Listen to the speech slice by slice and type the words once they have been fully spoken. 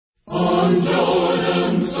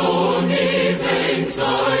Jordan's stormy banks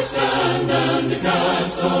I stand, and the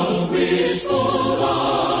castle wishful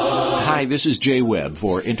lie. Hi, this is Jay Webb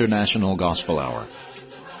for International Gospel Hour.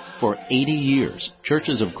 For 80 years,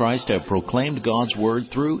 Churches of Christ have proclaimed God's Word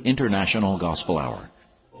through International Gospel Hour.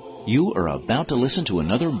 You are about to listen to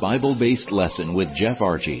another Bible-based lesson with Jeff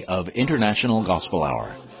Archie of International Gospel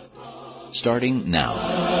Hour. Starting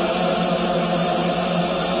now.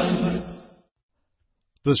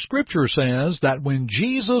 The Scripture says that when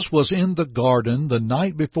Jesus was in the garden the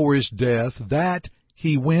night before His death, that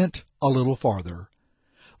He went a little farther.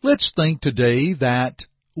 Let's think today that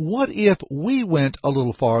what if we went a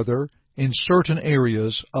little farther in certain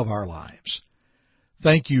areas of our lives?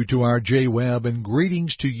 Thank you to our Jay Webb, and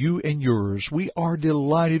greetings to you and yours. We are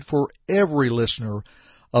delighted for every listener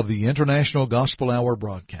of the International Gospel Hour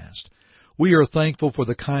broadcast. We are thankful for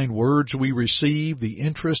the kind words we receive, the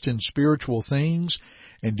interest in spiritual things,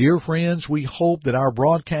 and dear friends, we hope that our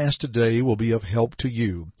broadcast today will be of help to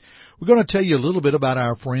you. We're going to tell you a little bit about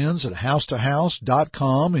our friends at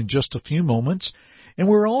housetohouse.com in just a few moments, and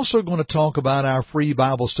we're also going to talk about our free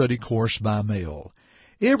Bible study course by mail.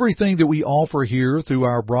 Everything that we offer here through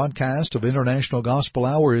our broadcast of International Gospel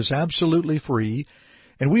Hour is absolutely free,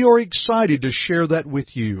 and we are excited to share that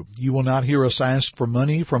with you. You will not hear us ask for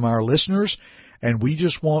money from our listeners, and we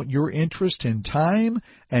just want your interest in time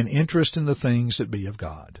and interest in the things that be of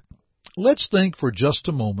God. Let's think for just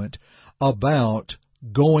a moment about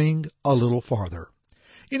going a little farther.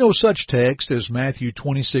 You know, such texts as Matthew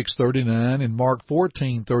 26:39 and Mark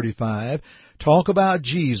 14:35 talk about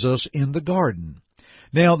Jesus in the garden.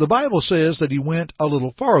 Now, the Bible says that He went a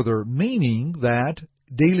little farther, meaning that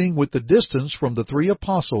dealing with the distance from the three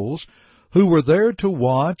apostles who were there to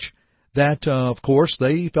watch, that, of course,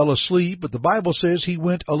 they fell asleep, but the Bible says He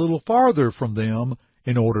went a little farther from them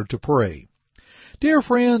in order to pray. Dear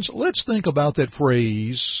friends, let's think about that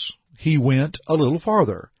phrase, He went a little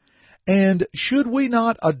farther. And should we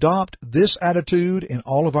not adopt this attitude in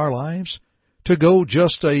all of our lives? To go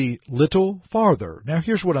just a little farther. Now,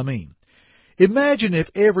 here's what I mean. Imagine if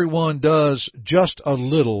everyone does just a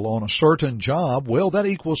little on a certain job, well, that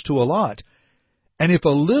equals to a lot. And if a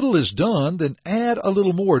little is done, then add a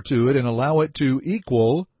little more to it and allow it to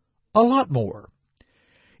equal a lot more.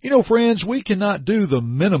 You know, friends, we cannot do the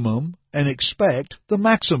minimum and expect the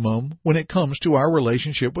maximum when it comes to our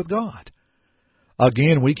relationship with God.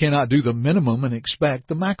 Again, we cannot do the minimum and expect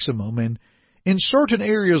the maximum. And in certain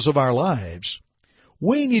areas of our lives,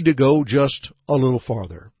 we need to go just a little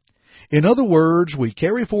farther. In other words, we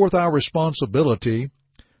carry forth our responsibility,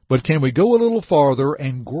 but can we go a little farther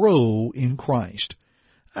and grow in Christ?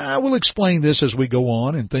 I will explain this as we go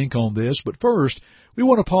on and think on this, but first, we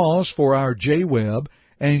want to pause for our Jay Webb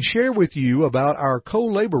and share with you about our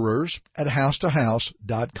co-laborers at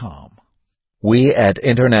housetohouse.com. We at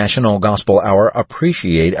International Gospel Hour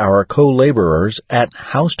appreciate our co-laborers at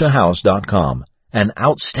housetohouse.com, an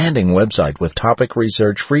outstanding website with topic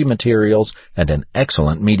research, free materials, and an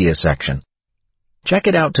excellent media section. Check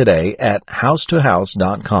it out today at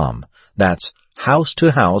housetohouse.com. That's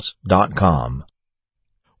housetohouse.com.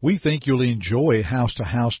 We think you'll enjoy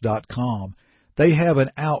housetohouse.com. They have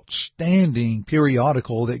an outstanding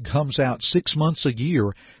periodical that comes out 6 months a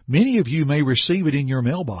year. Many of you may receive it in your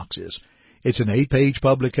mailboxes. It's an 8-page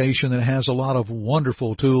publication that has a lot of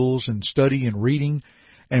wonderful tools and study and reading,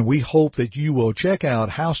 and we hope that you will check out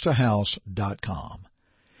housetohouse.com.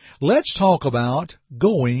 Let's talk about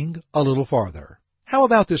going a little farther. How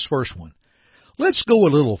about this first one? Let's go a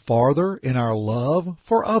little farther in our love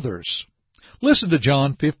for others. Listen to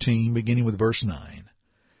John 15, beginning with verse 9.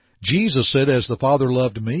 Jesus said, "As the Father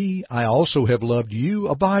loved me, I also have loved you.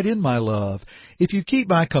 Abide in my love. If you keep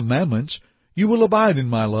my commandments, you will abide in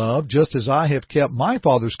my love, just as I have kept my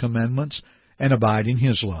Father's commandments and abide in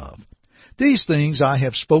His love. These things I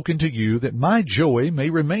have spoken to you, that my joy may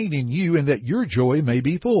remain in you, and that your joy may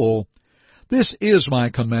be full. This is my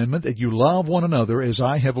commandment, that you love one another as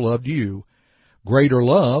I have loved you. Greater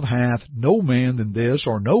love hath no man than this,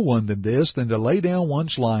 or no one than this, than to lay down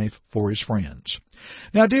one's life for his friends."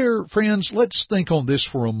 Now, dear friends, let's think on this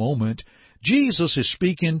for a moment. Jesus is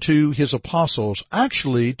speaking to His apostles,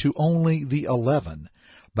 actually to only the 11.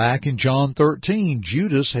 Back in John 13,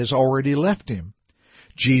 Judas has already left Him.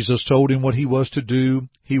 Jesus told him what he was to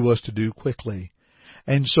do quickly.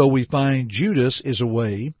 And so we find Judas is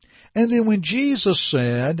away. And then when Jesus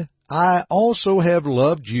said, "I also have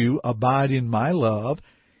loved you, abide in my love,"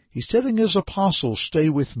 He's telling His apostles, stay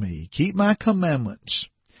with me, keep my commandments,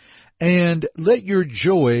 and let your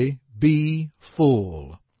joy be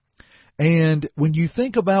full. And when you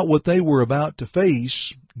think about what they were about to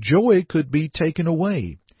face, joy could be taken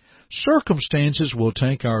away. Circumstances will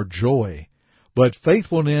take our joy, but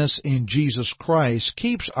faithfulness in Jesus Christ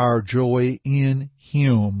keeps our joy in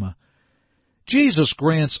Him. Jesus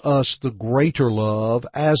grants us the greater love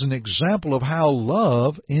as an example of how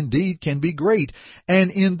love indeed can be great. And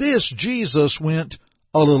in this, Jesus went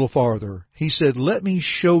a little farther. He said, "Let me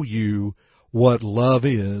show you what love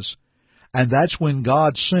is." And that's when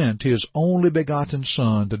God sent His only begotten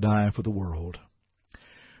Son to die for the world.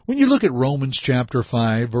 When you look at Romans chapter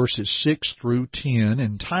 5, verses 6 through 10,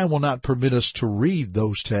 and time will not permit us to read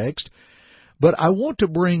those texts, but I want to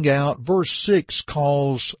bring out verse 6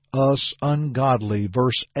 calls us ungodly,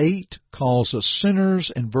 verse 8 calls us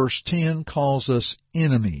sinners, and verse 10 calls us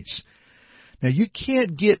enemies. Now, you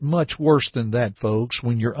can't get much worse than that, folks,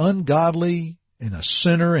 when you're ungodly and a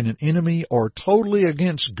sinner and an enemy are totally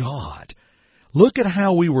against God. Look at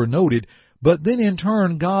how we were noted, but then in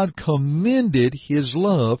turn God commended His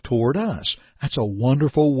love toward us. That's a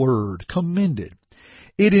wonderful word, commended.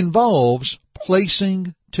 It involves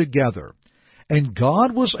placing together. And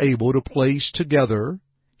God was able to place together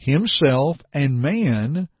Himself and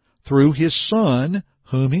man through His Son,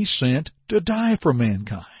 whom He sent to die for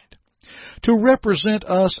mankind, to represent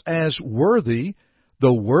us as worthy,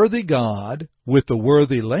 the worthy God with the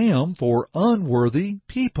worthy Lamb for unworthy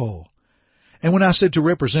people. And when I said to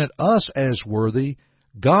represent us as worthy,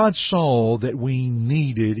 God saw that we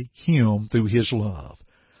needed Him through His love,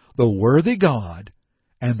 the worthy God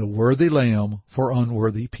and the worthy Lamb for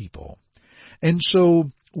unworthy people. And so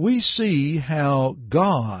we see how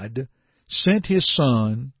God sent His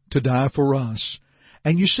Son to die for us.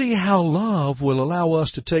 And you see how love will allow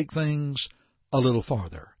us to take things a little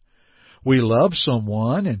farther. We love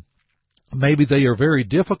someone, and maybe they are very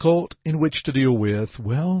difficult in which to deal with.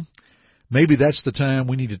 Well, maybe that's the time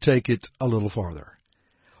we need to take it a little farther.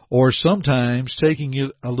 Or sometimes taking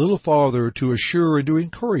it a little farther to assure and to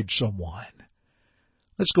encourage someone.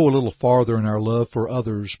 Let's go a little farther in our love for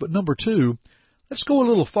others. But number 2, let's go a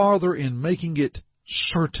little farther in making it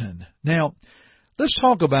certain. Now, let's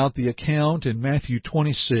talk about the account in Matthew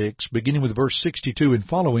 26, beginning with verse 62 and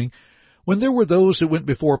following, when there were those that went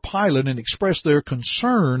before Pilate and expressed their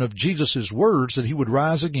concern of Jesus' words that He would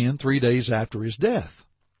rise again 3 days after His death.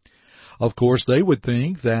 Of course, they would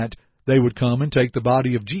think that they would come and take the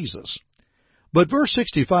body of Jesus. But verse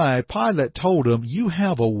 65, Pilate told them, "You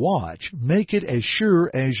have a watch. Make it as sure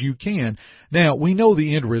as you can." Now, we know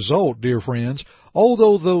the end result, dear friends.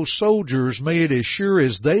 Although those soldiers made it as sure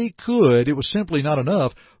as they could, it was simply not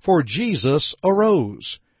enough, for Jesus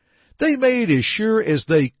arose. They made it as sure as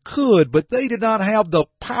they could, but they did not have the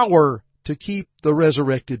power to keep the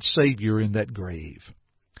resurrected Savior in that grave.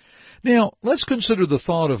 Now, let's consider the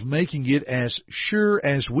thought of making it as sure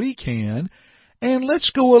as we can, and let's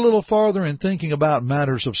go a little farther in thinking about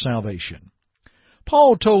matters of salvation.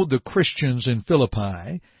 Paul told the Christians in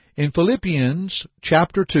Philippi, in Philippians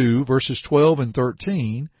chapter 2, verses 12 and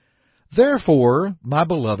 13, "Therefore, my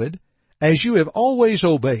beloved, as you have always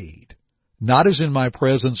obeyed, not as in my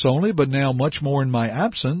presence only, but now much more in my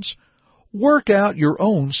absence, work out your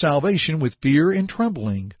own salvation with fear and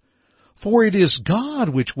trembling. For it is God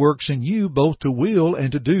which works in you both to will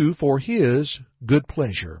and to do for His good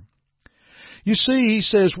pleasure." You see, he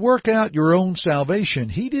says, work out your own salvation.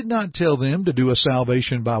 He did not tell them to do a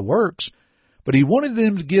salvation by works, but He wanted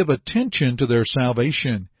them to give attention to their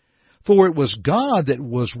salvation. For it was God that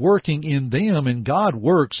was working in them, and God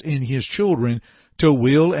works in His children to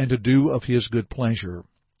will and to do of His good pleasure.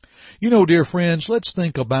 You know, dear friends, let's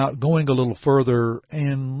think about going a little further,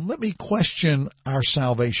 and let me question our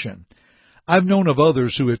salvation. I've known of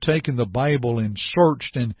others who have taken the Bible and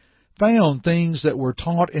searched and found things that were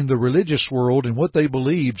taught in the religious world and what they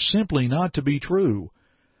believed simply not to be true.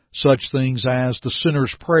 Such things as the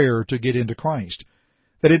sinner's prayer to get into Christ,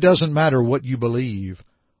 that it doesn't matter what you believe.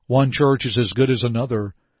 One church is as good as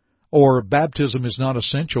another, or baptism is not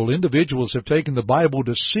essential. Individuals have taken the Bible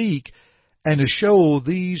to seek and to show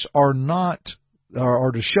these are not,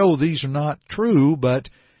 or to show these are not true, but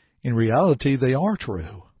in reality they are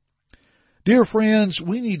true. Dear friends,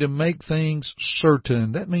 we need to make things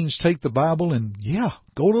certain. That means take the Bible and,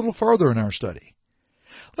 go a little further in our study.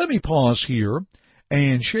 Let me pause here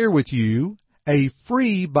and share with you a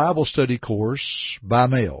free Bible study course by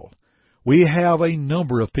mail. We have a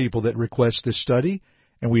number of people that request this study,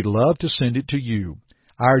 and we'd love to send it to you.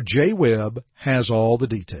 Our J-Web has all the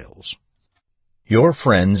details. Your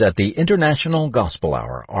friends at the International Gospel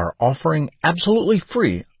Hour are offering absolutely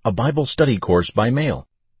free a Bible study course by mail.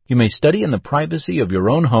 You may study in the privacy of your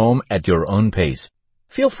own home at your own pace.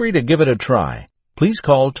 Feel free to give it a try. please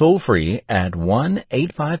call toll-free at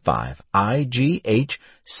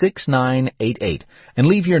 1-855-IGH-6988 and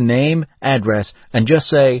leave your name, address, and just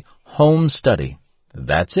say, Home Study.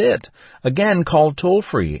 That's it. Again, call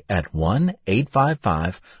toll-free at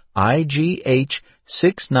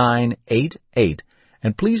 1-855-IGH-6988,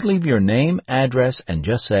 and please leave your name, address, and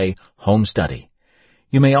just say, Home Study.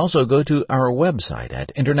 You may also go to our website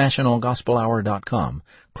at internationalgospelhour.com,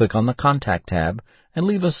 click on the Contact tab, and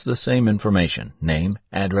leave us the same information, name,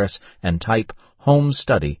 address, and type Home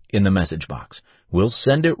Study in the message box. We'll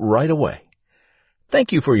send it right away.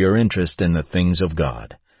 Thank you for your interest in the things of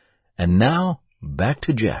God. And now, back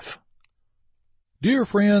to Jeff. Dear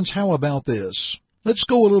friends, how about this? Let's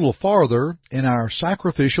go a little farther in our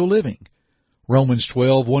sacrificial living. Romans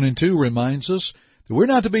 12:1 and 2 reminds us that we're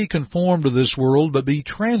not to be conformed to this world, but be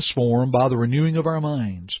transformed by the renewing of our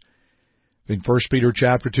minds. In 1 Peter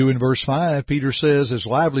chapter 2 and verse 5, Peter says, as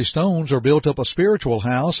lively stones are built up a spiritual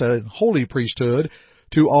house, a holy priesthood,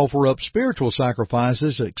 to offer up spiritual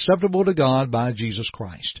sacrifices acceptable to God by Jesus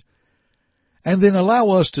Christ. And then allow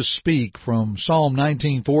us to speak from Psalm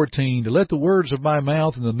 19:14, to let the words of my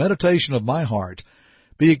mouth and the meditation of my heart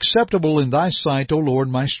be acceptable in thy sight, O Lord,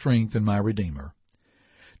 my strength and my Redeemer.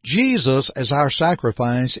 Jesus, as our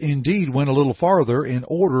sacrifice, indeed went a little farther in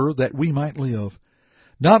order that we might live.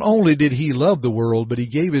 Not only did he love the world, but he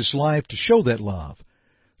gave his life to show that love.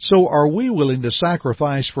 So are we willing to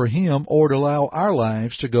sacrifice for him or to allow our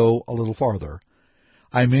lives to go a little farther?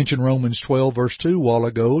 I mentioned Romans 12, verse 2 a while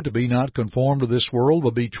ago, to be not conformed to this world,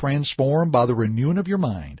 but be transformed by the renewing of your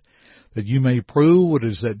mind, that you may prove what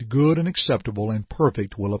is that good and acceptable and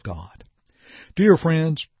perfect will of God. Dear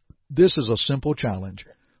friends, this is a simple challenge.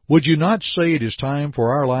 Would you not say it is time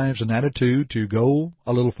for our lives and attitude to go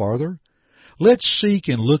a little farther? Let's seek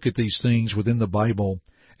and look at these things within the Bible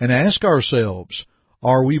and ask ourselves,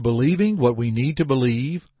 are we believing what we need to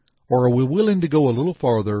believe, or are we willing to go a little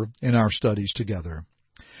farther in our studies together?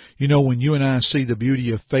 You know, when you and I see the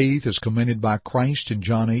beauty of faith as commended by Christ in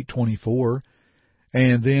John 8:24,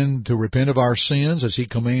 and then to repent of our sins as he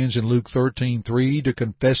commands in Luke 13:3, to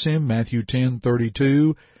confess him, Matthew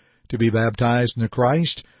 10:32, to be baptized into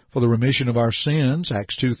Christ for the remission of our sins,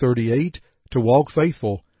 Acts 2:38, to walk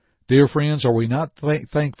faithful. Dear friends, are we not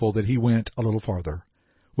thankful that he went a little farther?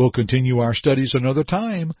 We'll continue our studies another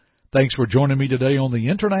time. Thanks for joining me today on the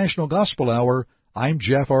International Gospel Hour. I'm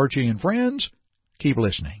Jeff Archie, and friends, keep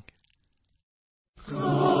listening.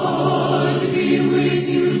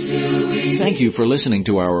 Thank you for listening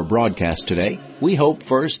to our broadcast today. We hope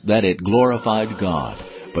first that it glorified God,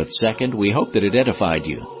 but second, we hope that it edified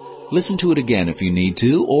you. Listen to it again if you need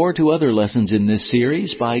to, or to other lessons in this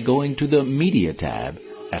series by going to the Media tab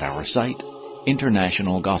at our site,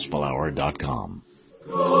 internationalgospelhour.com.